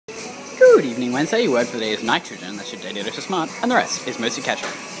Good evening, Wednesday. Your word for the day is nitrogen. That's your daily dose of smart, and the rest is mostly ketchup.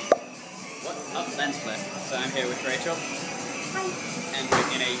 What up, lens flare? So I'm here with Rachel. Hi. And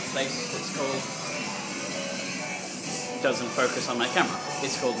we're in a place that's called... doesn't focus on my camera.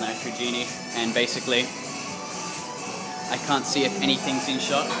 It's called Nitrogeni, and basically, I can't see if anything's in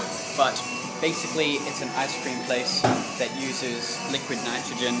shot, but basically it's an ice cream place that uses liquid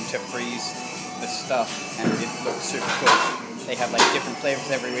nitrogen to freeze the stuff, and it looks super cool. They have like different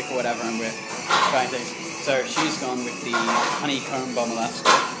flavors every week or whatever, and we're trying things. So she's gone with the honeycomb bomb Alaska,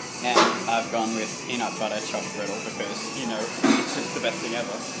 and I've gone with peanut butter chocolate griddle because, you know, it's just the best thing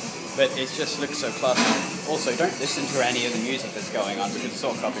ever. But it just looks so classy. Also, don't listen to any of the music that's going on because it's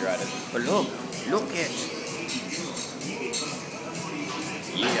all copyrighted. But look it.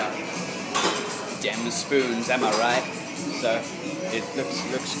 Yeah. Damn spoons, am I right? So it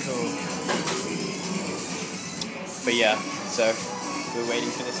looks cool. But yeah, so we're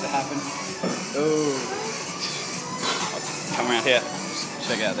waiting for this to happen. Oh, come around here. Just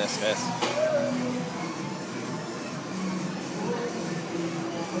check out this, guys.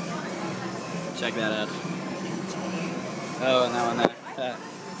 Check that out. Oh, and that one there.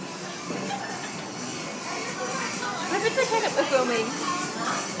 I hope it's okay that we're filming.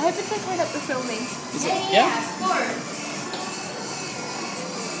 I hope it's okay that we're filming. Is it? Yeah? Of course.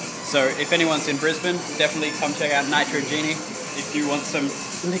 So if anyone's in Brisbane, definitely come check out Nitrogeni if you want some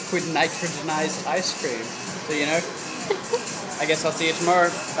liquid nitrogenized ice cream. So, you know, I guess I'll see you tomorrow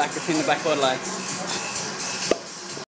back between the blackboard lights.